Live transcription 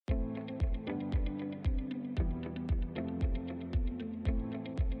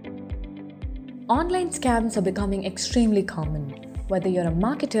Online scams are becoming extremely common. Whether you're a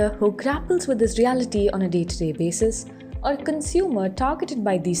marketer who grapples with this reality on a day to day basis or a consumer targeted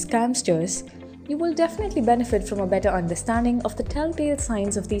by these scamsters, you will definitely benefit from a better understanding of the telltale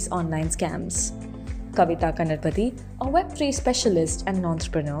signs of these online scams. Kavita Kannadpati, a Web3 specialist and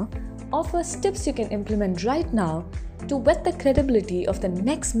entrepreneur, offers tips you can implement right now to vet the credibility of the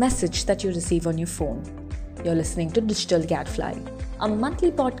next message that you receive on your phone. You're listening to Digital Gadfly, a monthly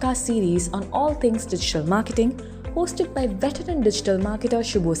podcast series on all things digital marketing, hosted by veteran digital marketer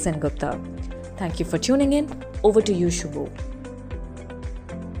Shubho Sengupta. Thank you for tuning in. Over to you, Shubho.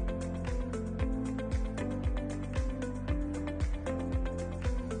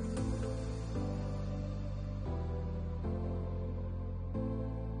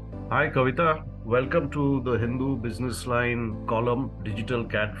 Hi Kavita, welcome to the Hindu Business Line column Digital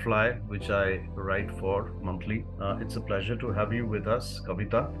Gadfly, which I write for monthly. It's a pleasure to have you with us,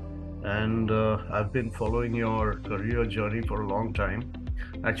 Kavita. And I've been following your career journey for a long time.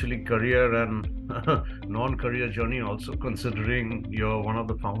 Actually, career and non-career journey also, considering you're one of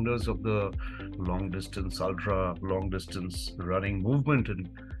the founders of the long distance, ultra long distance running movement in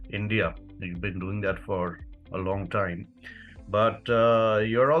India. You've been doing that for a long time, but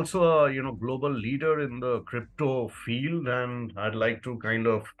you're also a global leader in the crypto field, and I'd like to kind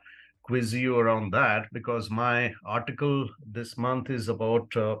of quiz you around that because my article this month is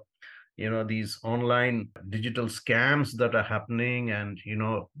about these online digital scams that are happening, and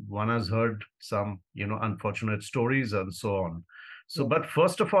one has heard some unfortunate stories and so on. So, but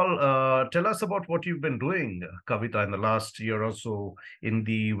first of all, tell us about what you've been doing, Kavita, in the last year or so in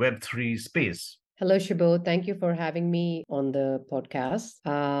the Web3 space. Hello, Shubho. Thank you for having me on the podcast.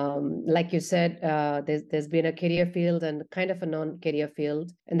 Like you said, there's been a career field and kind of a non-career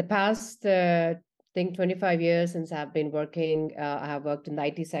field. In the past, I think 25 years since I've been working, I have worked in the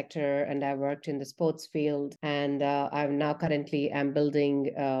IT sector and I've worked in the sports field. And I'm now currently I'm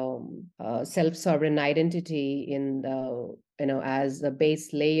building self-sovereign identity in the as a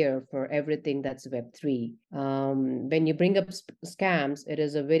base layer for everything that's Web3. When you bring up scams, it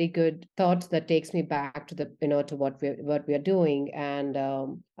is a very good thought that takes me back to to what we are doing. And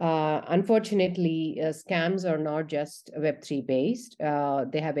unfortunately, scams are not just Web3 based.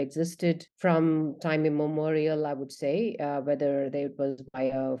 They have existed from time immemorial, I would say, whether it was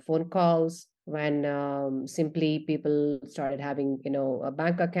via phone calls, when simply people started having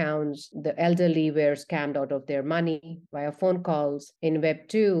bank accounts. The elderly were scammed out of their money via phone calls. In Web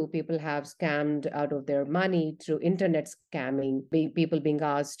 2, people have scammed out of their money through internet scamming, people being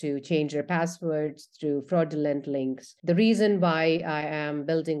asked to change their passwords through fraudulent links. The reason why I am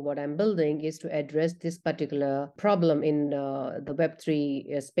building what I'm building is to address this particular problem in the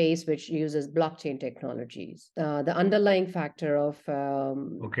Web3 space, which uses blockchain technologies. The underlying factor of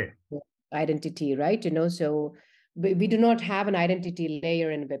identity, right? So we do not have an identity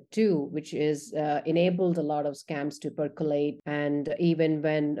layer in Web 2, which is enabled a lot of scams to percolate. And even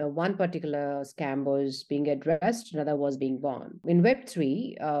when one particular scam was being addressed, another was being born. In Web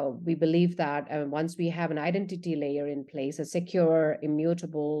 3, we believe that once we have an identity layer in place, a secure,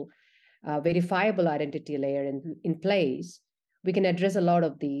 immutable, verifiable identity layer in place, we can address a lot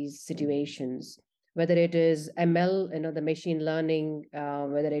of these situations, whether it is ML, the machine learning,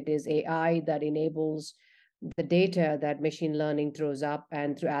 whether it is AI that enables the data that machine learning throws up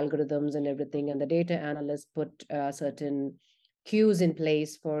and through algorithms and everything, and the data analysts put certain cues in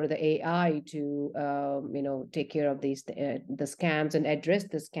place for the AI to, take care of the scams and address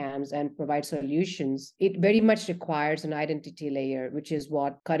the scams and provide solutions. It very much requires an identity layer, which is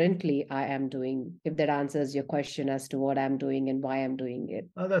what currently I am doing. If that answers your question as to what I'm doing and why I'm doing it.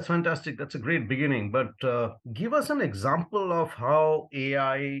 That's fantastic. That's a great beginning. But give us an example of how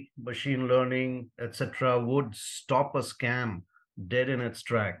AI, machine learning, etc., would stop a scam dead in its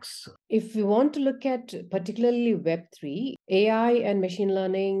tracks. If we want to look at particularly Web3, AI and machine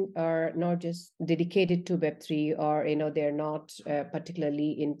learning are not just dedicated to Web3, or they're not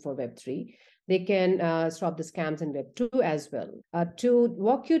particularly in for Web3. They can stop the scams in Web 2 as well. To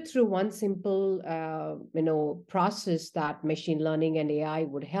walk you through one simple process that machine learning and AI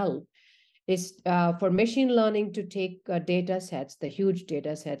would help is for machine learning to take data sets, the huge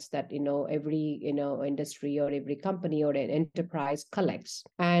data sets that every industry or every company or an enterprise collects,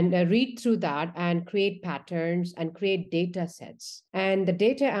 and read through that and create patterns and create data sets. And the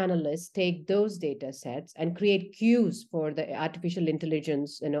data analysts take those data sets and create cues for the artificial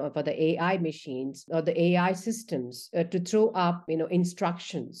intelligence, for the AI machines or the AI systems to throw up,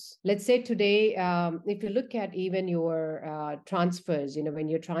 instructions. Let's say today, if you look at even your transfers, when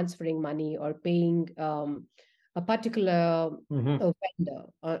you're transferring money or paying a particular Mm-hmm. vendor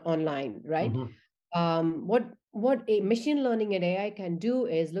online, right? Mm-hmm. What a machine learning and AI can do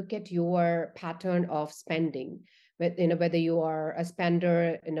is look at your pattern of spending. Whether you are a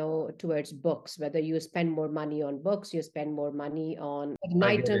spender, towards books, whether you spend more money on books, you spend more money on certain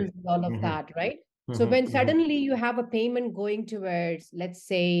I get it. items, all of Mm-hmm. that, right? So Mm-hmm. when Mm-hmm. suddenly you have a payment going towards, let's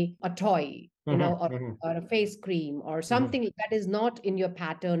say, a toy, Mm-hmm. or a face cream or Mm-hmm. something that is not in your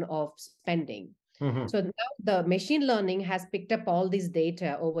pattern of spending. Mm-hmm. So now the machine learning has picked up all this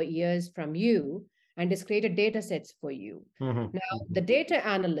data over years from you and has created data sets for you. Mm-hmm. Now, Mm-hmm. the data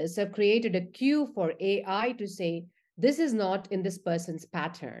analysts have created a queue for AI to say, this is not in this person's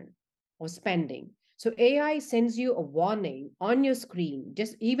pattern of spending. So AI sends you a warning on your screen,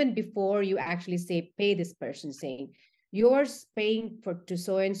 just even before you actually say, pay this person, saying, you're paying to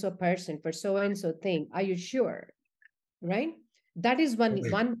so and so person for so and so thing. Are you sure? Right? That is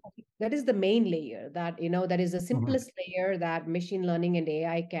Right. one that is the main layer, that is the Mm-hmm. simplest layer that machine learning and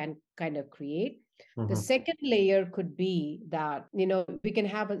AI can kind of create. The Mm-hmm. second layer could be that we can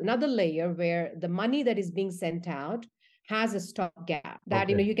have another layer where the money that is being sent out has a stop gap, that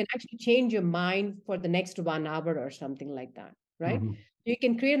Okay. you can actually change your mind for the next 1 hour or something like that, right? Mm-hmm. You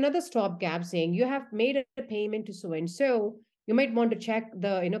can create another stop gap saying you have made a payment to so and so. You might want to check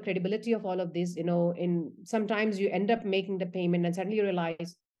the credibility of all of this. In sometimes you end up making the payment and suddenly you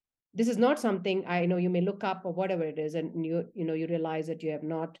realize this is not something I know. You may look up or whatever it is, and you realize that you have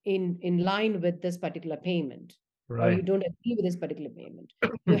not in line with this particular payment, or you Right. don't agree with this particular payment.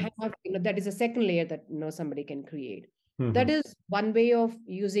 You have that is a second layer that somebody can create. That Mm-hmm. is one way of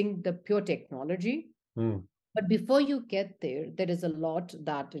using the pure technology. Mm-hmm. But before you get there, there is a lot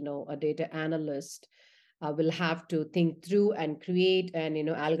that a data analyst will have to think through and create, and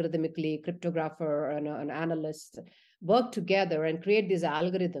algorithmically cryptographer and an analyst work together and create these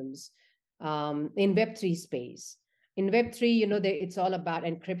algorithms in Web3 space. In Web3, it's all about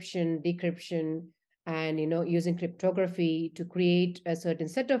encryption, decryption, and using cryptography to create a certain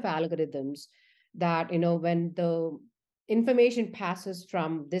set of algorithms that when the information passes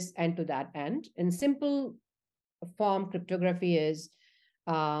from this end to that end in simple form, cryptography is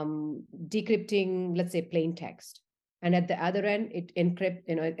decrypting, let's say, plain text. And at the other end, it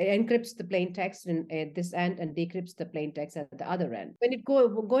encrypts the plain text at this end and decrypts the plain text at the other end. When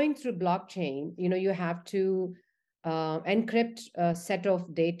going through blockchain, you have to encrypt a set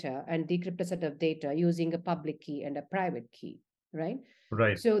of data and decrypt a set of data using a public key and a private key, right?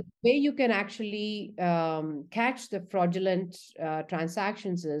 Right. So the way you can actually catch the fraudulent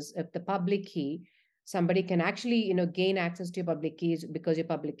transactions is if the public key, somebody can actually gain access to your public keys because your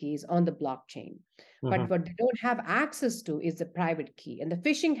public key is on the blockchain. But Mm-hmm. what they don't have access to is the private key, and the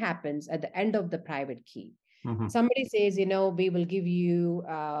phishing happens at the end of the private key. Mm-hmm. Somebody says, we will give you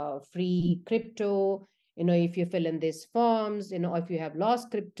free crypto, if you fill in these forms, if you have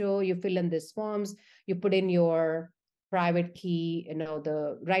lost crypto, you fill in these forms, you put in your private key.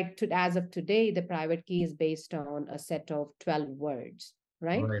 The right to, as of today, the private key is based on a set of 12 words,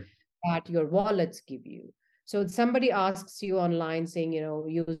 right? Right. That your wallets give you. So somebody asks you online saying,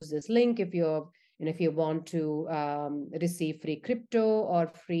 use this link if if you want to receive free crypto or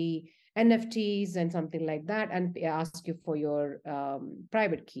free NFTs and something like that, and ask you for your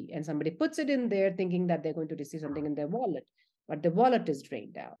private key. And somebody puts it in there thinking that they're going to receive something in their wallet, but the wallet is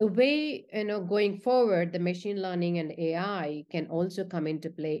drained out. The way, going forward, the machine learning and AI can also come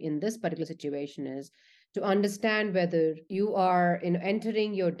into play in this particular situation is to understand whether you are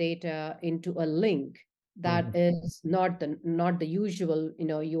entering your data into a link that Mm-hmm. is not the usual.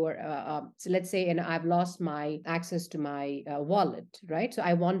 You are so let's say, and I've lost my access to my wallet, right? So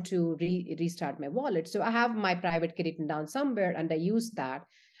I want to restart my wallet, so I have my private key written down somewhere and I use that,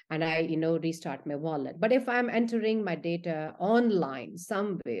 and I restart my wallet. But if I'm entering my data online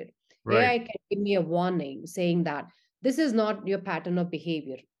somewhere, Right. AI can give me a warning saying that this is not your pattern of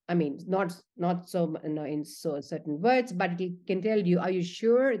behavior. I mean, not so in so certain words, but it can tell you, are you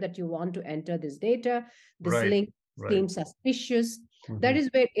sure that you want to enter this data? This Right. link Right. seems suspicious. That Mm-hmm. is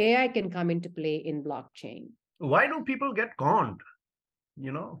where AI can come into play in blockchain. Why do people get conned?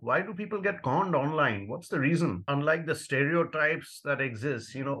 Why do people get conned online? What's the reason? Unlike the stereotypes that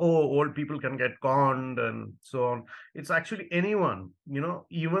exist, oh, old people can get conned and so on. It's actually anyone,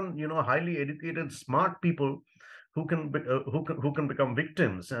 even, highly educated, smart people who can become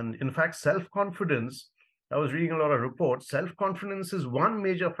victims. And in fact, self-confidence, I was reading a lot of reports, self-confidence is one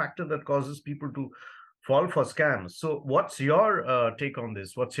major factor that causes people to fall for scams. So what's your take on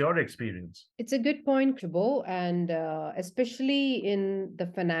this? What's your experience? It's a good point, Kubo, and especially in the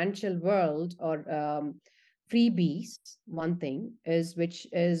financial world or freebies, one thing is, which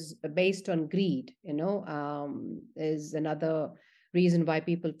is based on greed, is another reason why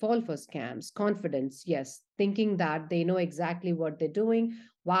people fall for scams. Confidence, yes, thinking that they know exactly what they're doing.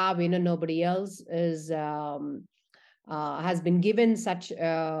 Wow, nobody else is has been given such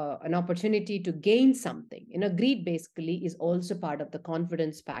an opportunity to gain something. Greed basically is also part of the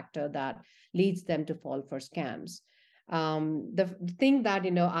confidence factor that leads them to fall for scams. The thing that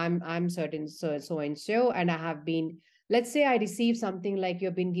I'm certain so and so, and I have been, let's say I receive something like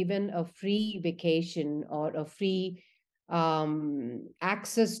you've been given a free vacation or a free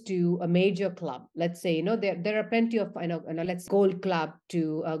access to a major club. Let's say there are plenty of let's gold club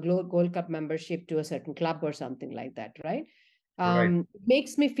to a gold club membership to a certain club or something like that, right? Right. It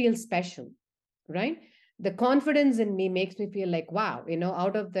makes me feel special, right? The confidence in me makes me feel like, wow,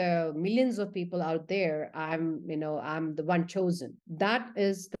 out of the millions of people out there, I'm the one chosen. That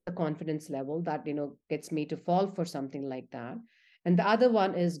is the confidence level that gets me to fall for something like that. And the other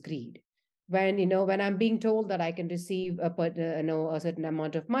one is greed. When I'm being told that I can receive a certain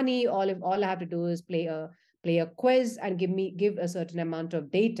amount of money, all I have to do is play a quiz and give a certain amount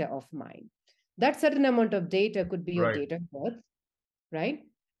of data of mine. That certain amount of data could be your Right. date of birth, right?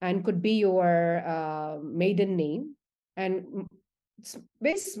 And could be your maiden name, and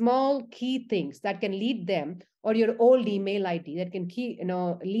very small key things that can lead them, or your old email ID that can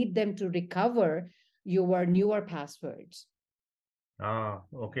lead them to recover your newer passwords.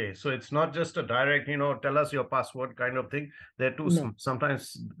 Okay. So it's not just a direct, tell us your password kind of thing. They're No.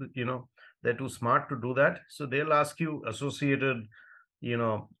 sometimes, they're too smart to do that. So they'll ask you associated,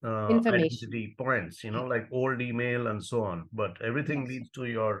 Information. identity points, like old email and so on. But everything Yes. leads to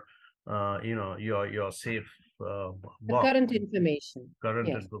your, your safe The box, current information. current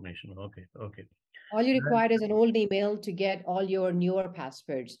Yes. information. Okay. Okay. All you And, require is an old email to get all your newer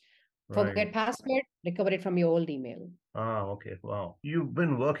passwords. right. Forget password, recover it from your old email. Okay. Wow. You've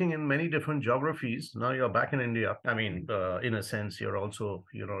been working in many different geographies. Now you're back in India. I mean, in a sense, you're also,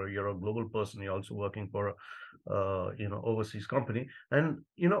 you're a global person. You're also working for a, overseas company. And,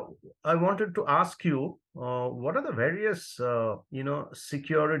 I wanted to ask you, what are the various,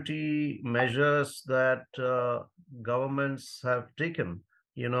 security measures that governments have taken?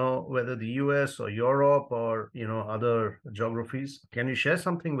 Whether the US or Europe or, other geographies. Can you share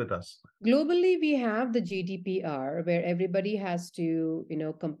something with us? Globally, we have the GDPR, where everybody has to,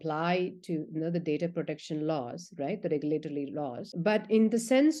 comply to, the data protection laws, right? The regulatory laws. But in the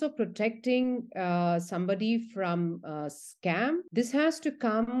sense of protecting somebody from scam, this has to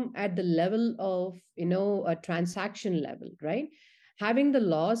come at the level of, a transaction level, right? Having the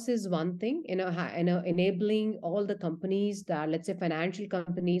laws is one thing, enabling all the companies that, let's say, financial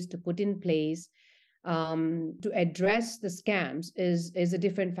companies, to put in place to address the scams is a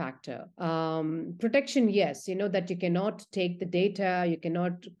different factor. Protection, yes, that you cannot take the data, you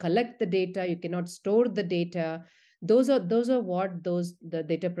cannot collect the data, you cannot store the data. Those are what the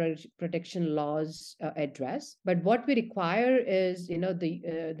data protection laws address. But what we require is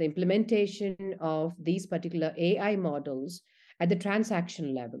the implementation of these particular AI models at the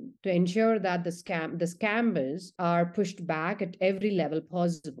transaction level, to ensure that the scammers are pushed back at every level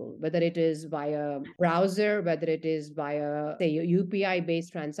possible, whether it is via browser, whether it is via, say, a UPI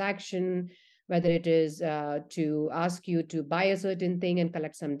based transaction, whether it is to ask you to buy a certain thing and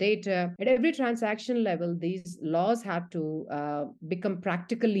collect some data. At every transaction level, these laws have to become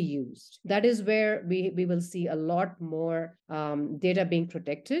practically used. That is where we will see a lot more data being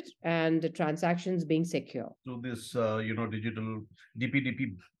protected and the transactions being secure. To this, digital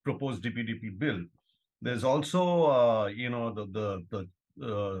DPDP, proposed DPDP bill, there's also,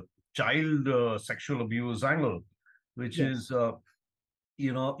 the child sexual abuse angle, which Yes. is,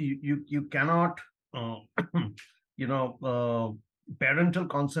 you cannot, uh, parental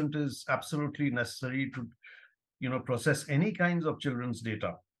consent is absolutely necessary to, process any kinds of children's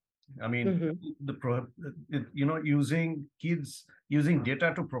data. I mean, Mhm. using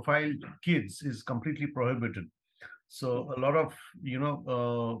data to profile kids is completely prohibited. Yes. So a lot of,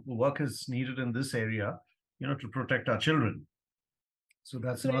 work is needed in this area, to protect our children. So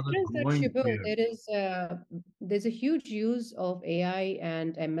that's To another address that, growing Shubho, area. there's a huge use of AI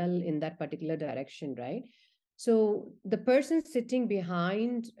and ML in that particular direction, right? So the person sitting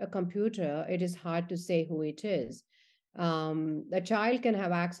behind a computer, it is hard to say who it is. A child can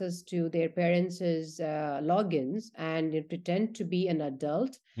have access to their parents' logins and pretend to be an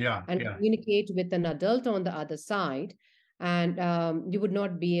adult Yeah, and yeah. communicate with an adult on the other side. And you would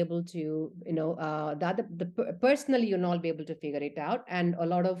not be able to, personally, you'll not be able to figure it out. And a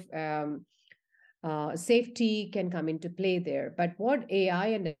lot of Safety can come into play there. But what AI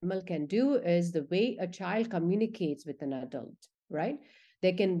and ML can do is the way a child communicates with an adult, right?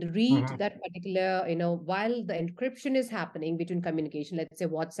 They can read Mhm. that particular, while the encryption is happening between communication, let's say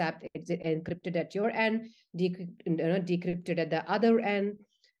WhatsApp, it's encrypted at your end, decrypted at the other end.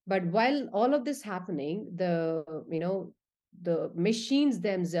 But while all of this happening, the machines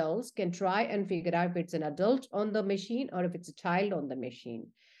themselves can try and figure out if it's an adult on the machine or if it's a child on the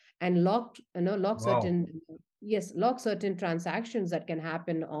machine, and lock Wow. certain transactions that can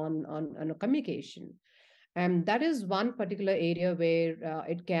happen on a communication. And that is one particular area where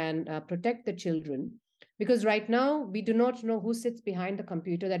it can protect the children, because right now we do not know who sits behind the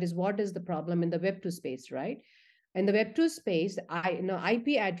computer. That is what is the problem in the Web 2 space, right? In the Web 2 space,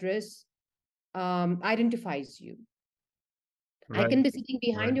 IP address identifies you. I Right. can be sitting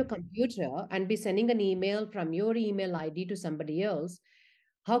behind Right. your computer and be sending an email from your email ID to somebody else.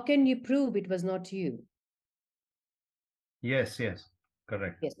 How can you prove it was not you? Yes. Yes.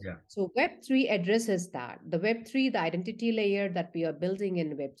 Correct. Yes. Yeah. So Web3 addresses that. The Web3, the identity layer that we are building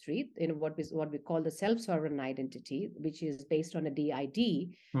in Web3, in what we call the self-sovereign identity, which is based on a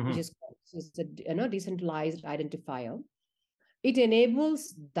DID, which Mhm. is a decentralized identifier. It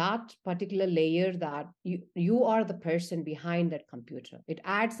enables that particular layer that you are the person behind that computer. It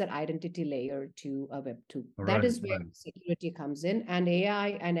adds that identity layer to a Web2. That Right. is where Right. security comes in, and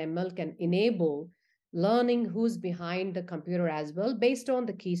AI and ML can enable learning who's behind the computer as well, based on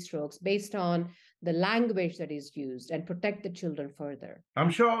the keystrokes, based on the language that is used, and protect the children further. I'm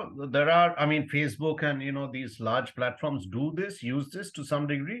sure there are, I mean, Facebook and, these large platforms do this, use this to some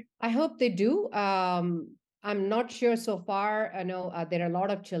degree. I hope they do. I'm not sure so far. I know there are a lot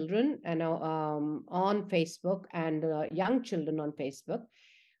of children, on Facebook, and young children on Facebook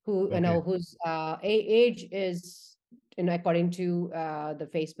who, Okay. whose age is, according to the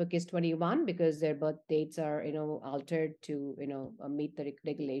Facebook, is 21, because their birth dates are, altered to, meet the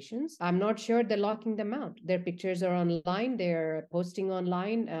regulations. I'm not sure they're locking them out. Their pictures are online. They're posting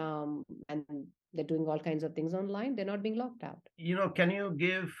online, and they're doing all kinds of things online. They're not being locked out. Can you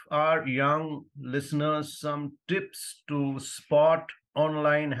give our young listeners some tips to spot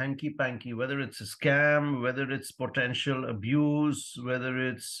online hanky-panky, whether it's a scam, whether it's potential abuse, whether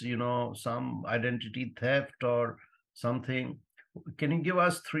it's, some identity theft or something? Can you give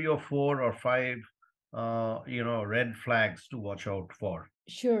us three or four or five, red flags to watch out for?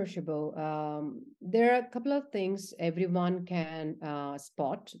 Sure, Shibo. There are a couple of things everyone can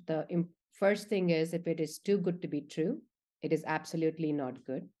spot. The first thing is, if it is too good to be true, it is absolutely not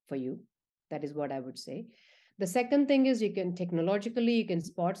good for you. That is what I would say. The second thing is, you can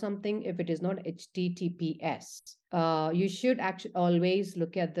spot something if it is not HTTPS. You should actually always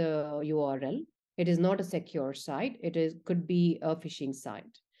look at the URL. It is not a secure site. Could be a phishing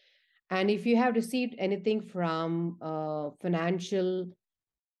site. And if you have received anything from financial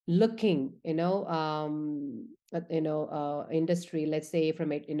looking, industry, let's say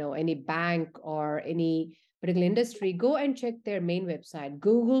from it, any bank or any particular industry, go and check their main website,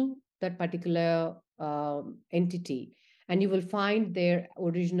 Google that particular entity, and you will find their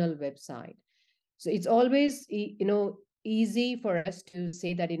original website. So it's always, easy for us to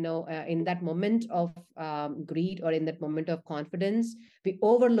say that, in that moment of greed, or in that moment of confidence, we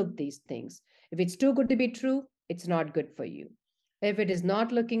overlook these things. If it's too good to be true, it's not good for you. If it is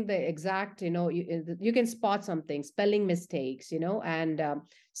not looking the exact, you can spot something, spelling mistakes, and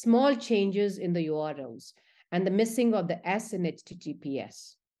small changes in the URLs, and the missing of the S in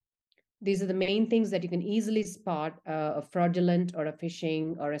HTTPS. These are the main things that you can easily spot a fraudulent or a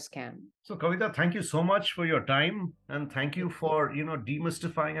phishing or a scam. So, Kavita, thank you so much for your time, and thank you for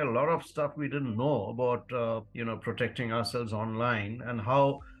demystifying a lot of stuff we didn't know about protecting ourselves online, and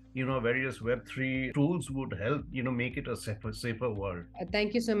how various Web3 tools would help make it a safer world.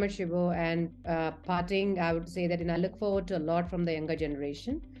 Thank you so much, Shivo. And parting, I would say that, I look forward to a lot from the younger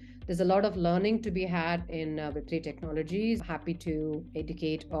generation. There's a lot of learning to be had in Web3 technologies. Happy to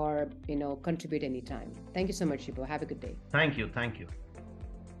educate or contribute anytime. Thank you so much, Shivo. Have a good day. Thank you. Thank you.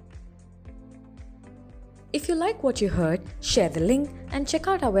 If you like what you heard, share the link and check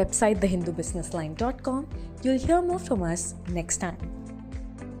out our website, thehindubusinessline.com. You'll hear more from us next time.